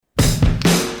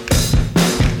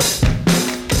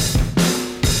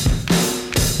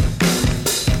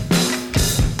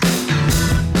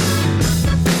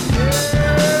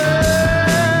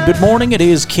Morning, it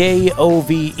is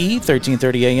KOVE,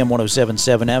 1330 AM,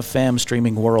 107.7 FM,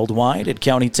 streaming worldwide at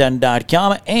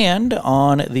county10.com and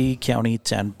on the County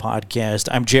 10 podcast.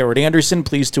 I'm Jared Anderson,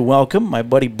 pleased to welcome my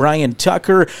buddy Brian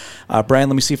Tucker. Brian,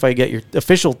 let me see if I get your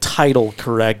official title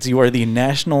correct. You are the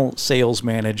National Sales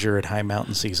Manager at High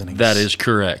Mountain Seasonings. That is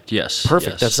correct, yes.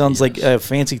 Perfect. Yes, that sounds like a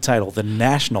fancy title, the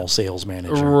National Sales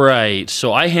Manager. Right.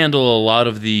 So I handle a lot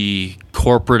of the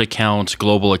corporate accounts,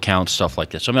 global accounts, stuff like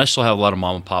that. So I still have a lot of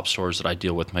mom and pop stores that I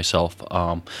deal with myself,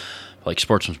 like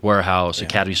Sportsman's Warehouse,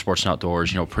 Academy Sports and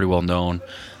Outdoors, pretty well known.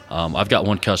 I've got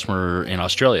one customer in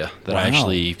Australia that I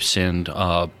actually send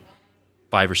 5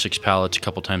 or 6 pallets a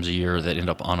couple times a year that end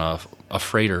up on a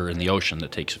freighter in the ocean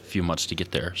that takes a few months to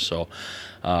get there. So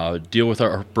deal with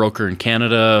our broker in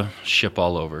Canada, ship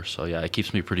all over. So yeah, it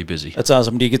keeps me pretty busy. That's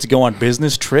awesome. Do you get to go on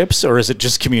business trips, or is it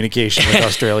just communication with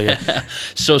Australia?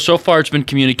 So far it's been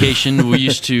communication. We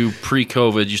used to,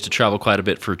 pre-COVID, travel quite a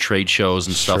bit for trade shows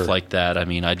and stuff like that. I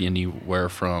mean, I did anywhere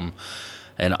from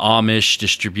an Amish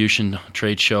distribution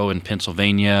trade show in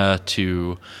Pennsylvania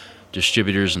to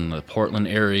distributors in the Portland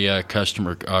area,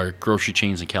 grocery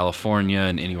chains in California,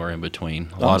 and anywhere in between.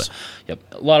 A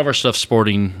lot of our stuff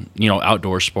sporting,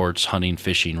 outdoor sports, hunting,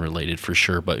 fishing related for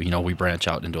sure, but we branch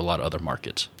out into a lot of other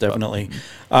markets. Definitely.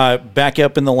 Back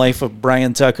up in the life of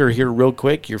Brian Tucker here real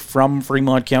quick. You're from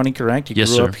Fremont County, correct? You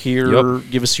grew up here. Yep.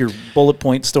 Give us your bullet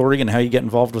point story and how you get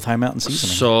involved with High Mountain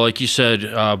Seasoning. So like you said,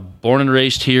 born and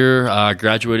raised here,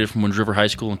 graduated from Wind River High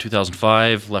School in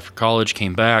 2005, left for college,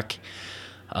 came back.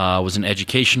 Was in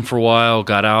education for a while,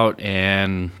 got out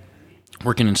and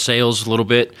working in sales a little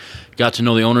bit. Got to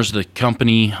know the owners of the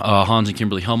company, Hans and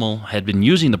Kimberly Hummel. Had been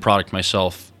using the product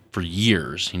myself for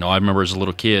years. I remember as a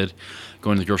little kid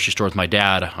going to the grocery store with my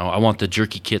dad. I want the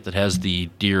jerky kit that has the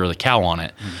deer or the cow on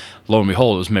it. Lo and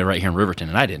behold, it was made right here in Riverton,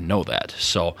 and I didn't know that.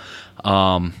 So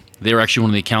they were actually one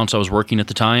of the accounts I was working at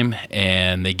the time,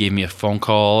 and they gave me a phone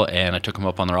call, and I took them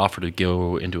up on their offer to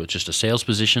go into just a sales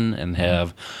position and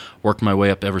have worked my way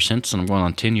up ever since, and I'm going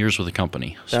on 10 years with the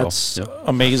company. That's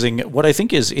amazing. What I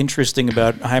think is interesting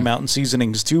about High Mountain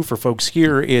Seasonings, too, for folks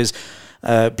here is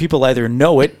people either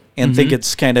know it and think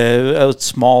it's kind of a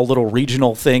small little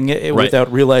regional thing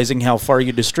without realizing how far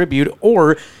you distribute,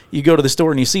 or you go to the store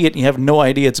and you see it and you have no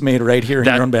idea it's made right here in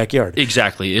your own backyard.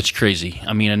 Exactly. It's crazy.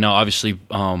 I mean, I know obviously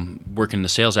working the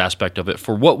sales aspect of it,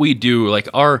 for what we do, like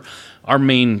our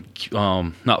main,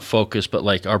 not focus, but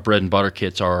like our bread and butter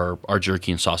kits are our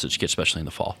jerky and sausage kits, especially in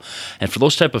the fall. And for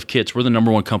those type of kits, we're the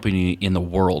number one company in the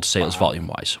world sales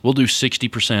volume-wise. We'll do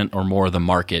 60% or more of the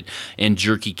market in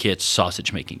jerky kits,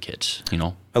 sausage making kits,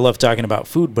 I love talking about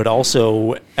food, but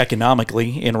also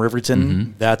economically in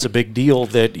Riverton, that's a big deal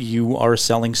that you are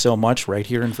selling so much right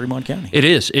here in Fremont County. It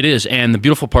is. And the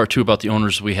beautiful part, too, about the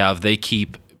owners we have, they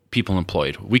keep people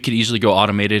employed. We could easily go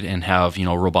automated and have,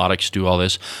 robotics do all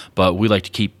this, but we like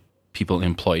to keep people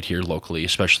employed here locally,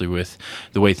 especially with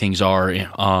the way things are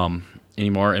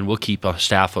anymore. And we'll keep a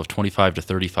staff of 25 to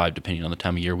 35, depending on the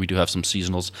time of year. We do have some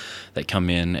seasonals that come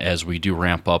in as we do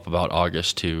ramp up about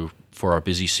August for our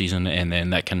busy season, and then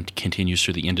that continues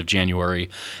through the end of January.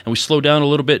 And we slow down a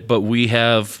little bit, but we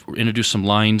have introduced some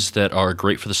lines that are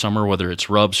great for the summer, whether it's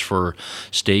rubs for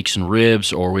steaks and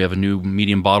ribs, or we have a new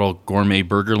medium bottle gourmet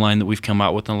burger line that we've come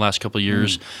out with in the last couple of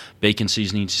years, bacon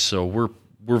seasonings. So we're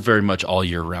very much all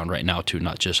year round right now, too,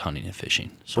 not just hunting and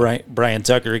fishing. So. Brian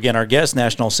Tucker, again, our guest,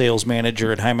 National Sales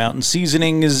Manager at High Mountain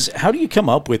Seasonings. How do you come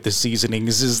up with the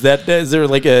seasonings? Is there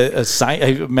like a I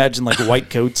imagine like white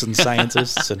coats and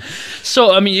scientists?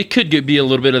 So, I mean, it could be a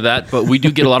little bit of that, but we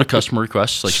do get a lot of customer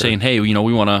requests, like saying, hey,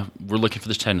 we're looking for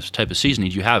this type of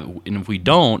seasoning. Do you have it? And if we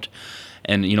don't,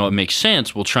 and it makes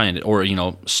sense, we'll try and, or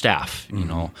staff.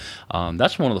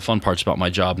 That's one of the fun parts about my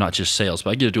job, not just sales,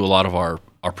 but I get to do a lot of our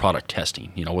product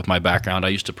testing. With my background, I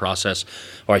used to process,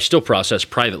 or I still process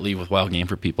privately with wild game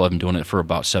for people. I've been doing it for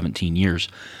about 17 years,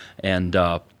 and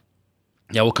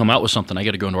we'll come out with something. I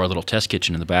got to go into our little test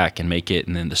kitchen in the back and make it,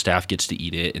 and then the staff gets to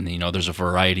eat it, and there's a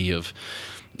variety of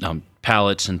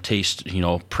palates and taste,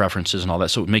 preferences and all that.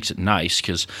 So it makes it nice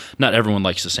because not everyone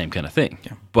likes the same kind of thing.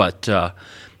 Yeah. But a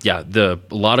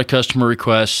lot of customer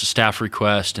requests, staff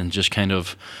requests, and just kind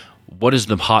of what is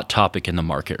the hot topic in the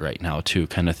market right now, too,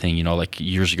 kind of thing. Like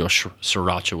years ago,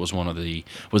 sriracha was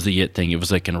the it thing. It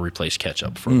was like going to replace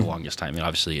ketchup for the longest time. And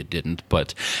obviously it didn't,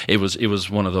 but it was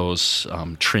one of those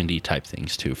trendy type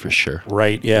things too, for sure.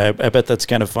 Right. Yeah, I bet that's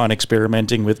kind of fun,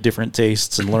 experimenting with different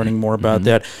tastes and learning more about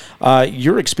that.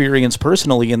 Your experience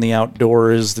personally in the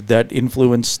outdoors, did that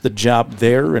influence the job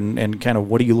there, and kind of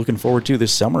what are you looking forward to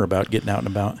this summer about getting out and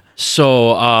about?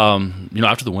 So,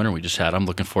 after the winter we just had, I'm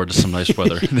looking forward to some nice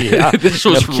weather. This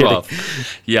was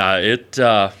rough. Yeah,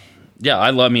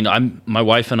 My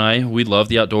wife and I, we love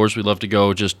the outdoors. We love to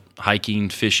go just hiking,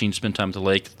 fishing, spend time at the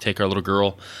lake, take our little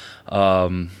girl.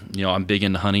 I'm big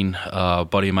into hunting. A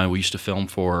buddy of mine, we used to film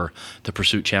for the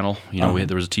Pursuit Channel.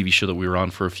 There was a TV show that we were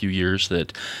on for a few years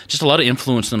that just a lot of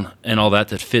influence and all that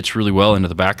fits really well into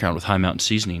the background with High Mountain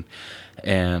Seasoning.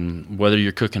 And whether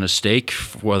you're cooking a steak,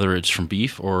 whether it's from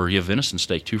beef or you have venison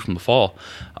steak too from the fall,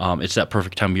 it's that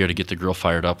perfect time of year to get the grill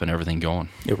fired up and everything going.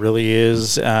 It really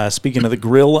is. Speaking of the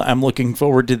grill, I'm looking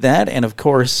forward to that. And of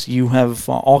course, you have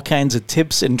all kinds of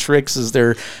tips and tricks. Is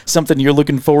there something you're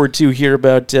looking forward to here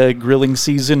about grilling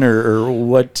season, or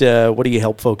what do you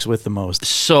help folks with the most?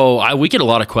 So we get a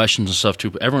lot of questions and stuff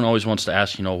too. But everyone always wants to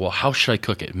ask, well, how should I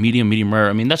cook it? Medium rare?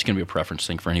 I mean, that's going to be a preference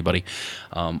thing for anybody.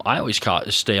 I always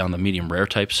stay on the medium rare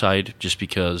type side just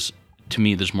because to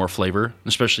me there's more flavor,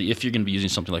 especially if you're going to be using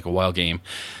something like a wild game.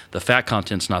 The fat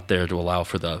content's not there to allow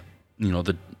for the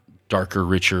darker,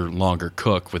 richer, longer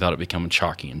cook without it becoming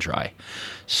chalky and dry.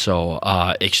 So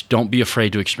don't be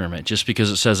afraid to experiment. Just because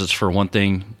it says it's for one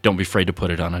thing, don't be afraid to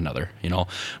put it on another.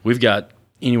 We've got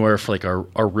anywhere for like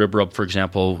our rib rub, for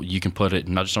example. You can put it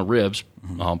not just on ribs,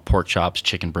 pork chops,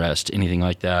 chicken breast, anything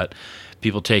like that.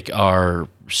 People take our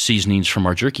seasonings from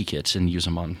our jerky kits and use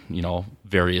them on,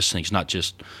 various things, not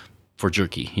just for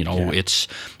jerky. It's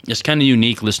kind of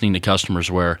unique listening to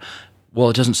customers where, well,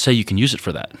 it doesn't say you can use it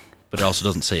for that, but it also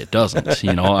doesn't say it doesn't.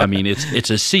 It's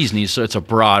a seasoning, so it's a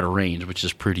broad range, which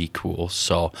is pretty cool.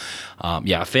 So,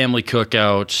 family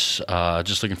cookouts.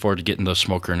 Just looking forward to getting the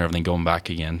smoker and everything going back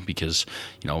again because,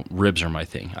 ribs are my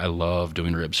thing. I love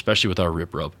doing ribs, especially with our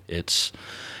rib rub.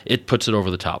 It puts it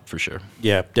over the top for sure.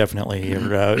 Yeah, definitely.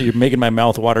 You're making my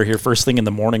mouth water here first thing in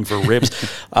the morning for ribs.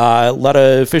 A lot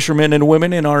of fishermen and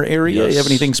women in our area. Yes. You have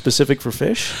anything specific for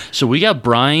fish? So we got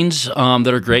brines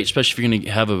that are great, especially if you're going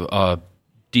to have a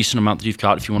decent amount that you've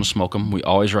caught if you want to smoke them. We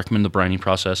always recommend the brining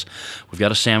process. We've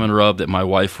got a salmon rub that my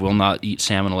wife will not eat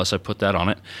salmon unless I put that on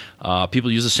it. People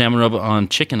use the salmon rub on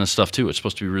chicken and stuff too. It's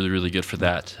supposed to be really, really good for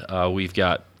that. We've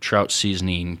got trout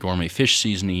seasoning, gourmet fish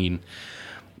seasoning.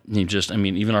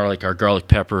 Even our garlic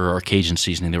pepper or our Cajun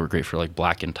seasoning, they were great for like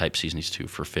blackened type seasonings too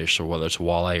for fish. So whether it's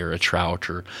walleye or a trout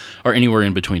or anywhere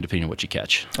in between, depending on what you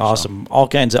catch. Awesome. All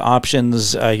kinds of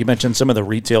options. You mentioned some of the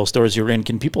retail stores you're in.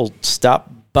 Can people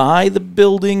stop by the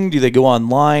building? Do they go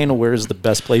online? Where's the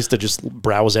best place to just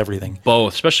browse everything?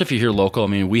 Both, especially if you're here local.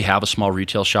 We have a small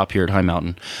retail shop here at High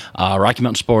Mountain. Rocky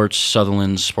Mountain Sports,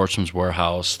 Sutherland's, Sportsman's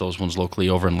Warehouse, those ones locally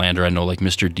over in Lander. I know like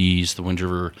Mr. D's, the Wind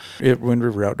River. Wind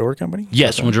River Outdoor Company?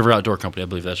 Yes, Wind River Outdoor Company. I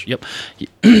believe that's, yep.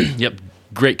 Yep,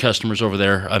 great customers over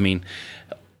there.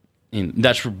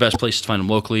 That's the best place to find them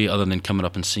locally other than coming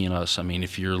up and seeing us.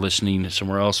 If you're listening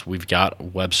somewhere else, we've got a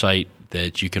website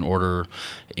that you can order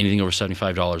anything over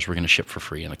 $75. We're going to ship for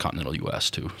free in the continental U.S.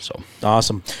 too. So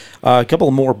awesome. A couple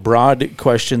of more broad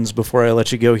questions before I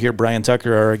let you go here. Brian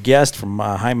Tucker, our guest from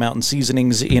High Mountain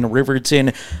Seasonings in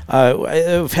Riverton.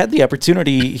 I've had the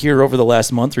opportunity here over the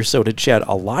last month or so to chat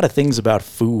a lot of things about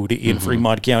food in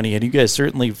Fremont County, and you guys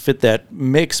certainly fit that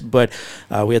mix. But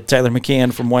we had Tyler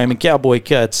McCann from Wyoming Cowboy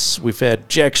Cuts. We've had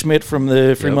Jack Schmidt from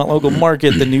the Fremont Local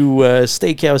Market, the new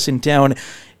steakhouse in town.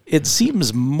 It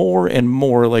seems more and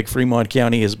more like Fremont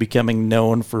County is becoming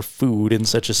known for food in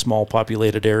such a small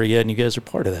populated area, and you guys are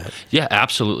part of that. Yeah,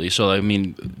 absolutely. So,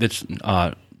 it's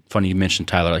funny you mentioned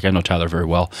Tyler. I know Tyler very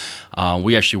well.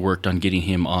 We actually worked on getting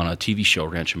him on a TV show,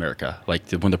 Ranch America.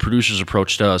 When the producers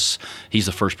approached us, he's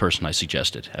the first person I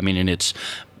suggested. And it's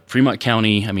Fremont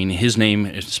County. His name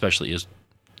especially is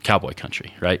cowboy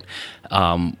country, right?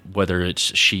 Whether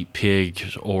it's sheep,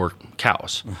 pigs, or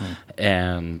cows.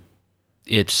 And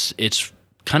it's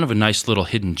kind of a nice little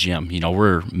hidden gem.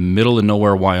 We're middle of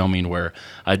nowhere, Wyoming, where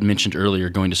I'd mentioned earlier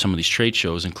going to some of these trade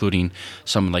shows, including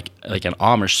some like an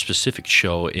Amish specific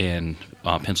show in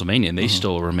Pennsylvania, and they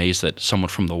still were amazed that someone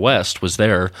from the West was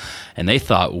there, and they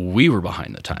thought we were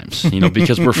behind the times,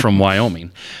 because we're from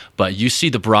Wyoming. But you see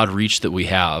the broad reach that we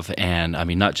have, and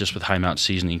not just with High Mountain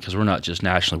Seasoning, because we're not just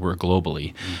nationally, we're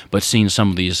globally, but seeing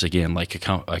some of these again, like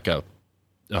a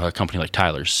company like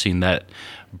Tyler's, seeing that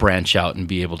branch out and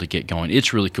be able to get going.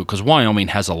 It's really cool because Wyoming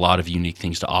has a lot of unique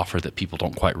things to offer that people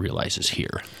don't quite realize is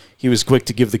here. He was quick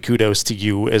to give the kudos to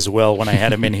you as well when I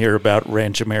had him in here about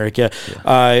Ranch America.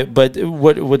 Yeah. But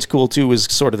what's cool, too, is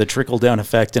sort of the trickle-down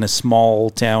effect in a small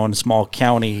town, small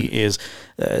county is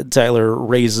Tyler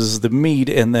raises the meat,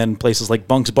 and then places like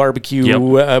Bunk's Barbecue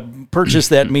purchase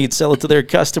that meat, sell it to their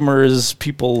customers.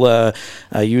 People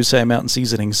use High Mountain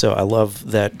Seasoning, so I love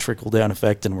that trickle-down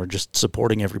effect, and we're just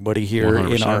supporting everybody here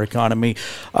 100%. In our economy.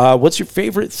 What's your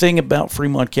favorite thing about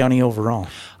Fremont County overall?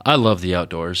 I love the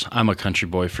outdoors. I'm a country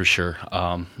boy for sure.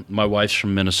 My wife's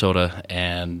from Minnesota,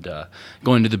 and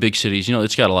going to the big cities,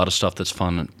 it's got a lot of stuff that's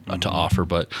fun to offer,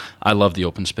 but I love the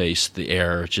open space, the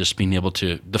air, just being able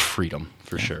to, the freedom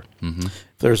for sure. Mm-hmm.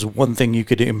 If there's one thing you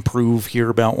could improve here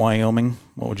about Wyoming,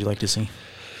 what would you like to see?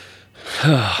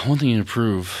 One thing to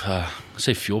improve,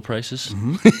 say fuel prices.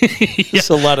 There's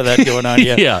a lot of that going on,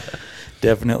 yeah. Yeah.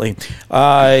 Definitely.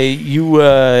 You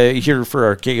here for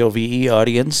our KOVE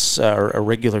audience, a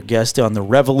regular guest on The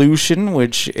Revolution,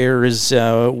 which airs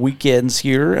weekends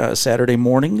here, Saturday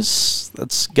mornings.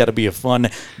 That's got to be a fun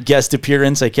guest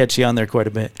appearance. I catch you on there quite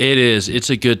a bit. It is.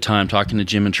 It's a good time talking to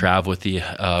Jim and Trav with the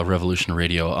Revolution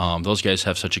Radio. Those guys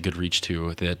have such a good reach,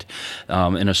 too, that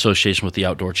in association with the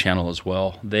Outdoor Channel as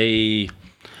well.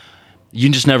 You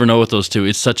just never know with those two.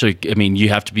 It's you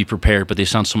have to be prepared, but they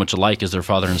sound so much alike as their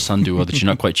father and son duo that you're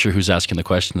not quite sure who's asking the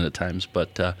question at times.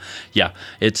 But that's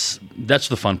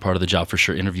the fun part of the job for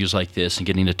sure. Interviews like this and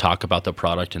getting to talk about the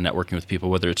product and networking with people,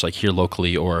 whether it's like here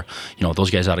locally or, those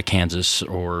guys out of Kansas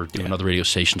or doing other radio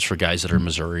stations for guys that are in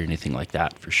Missouri or anything like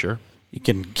that for sure. You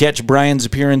can catch Brian's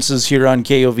appearances here on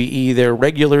KOVE there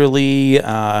regularly,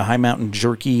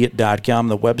 highmountainjerky.com,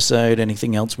 the website.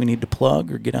 Anything else we need to plug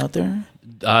or get out there?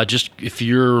 Just if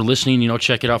you're listening,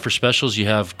 check it out for specials. You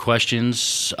have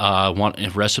questions,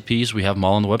 want recipes, we have them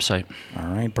all on the website. All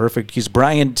right, perfect. He's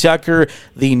Brian Tucker,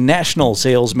 the National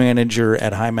Sales Manager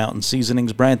at High Mountain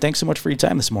Seasonings. Brian, thanks so much for your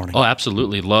time this morning. Oh,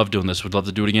 absolutely. Love doing this. Would love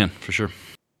to do it again, for sure.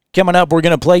 Coming up, we're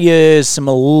going to play you some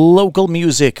local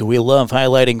music. We love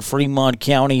highlighting Fremont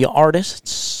County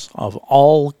artists of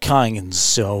all kinds.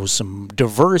 So some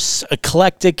diverse,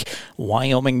 eclectic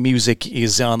Wyoming music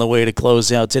is on the way to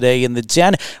close out today in the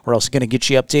 10. We're also going to get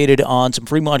you updated on some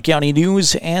Fremont County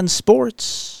news and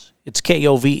sports. It's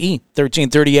KOVE,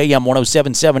 1330 AM,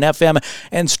 107.7 FM,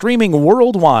 and streaming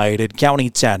worldwide at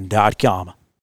county10.com.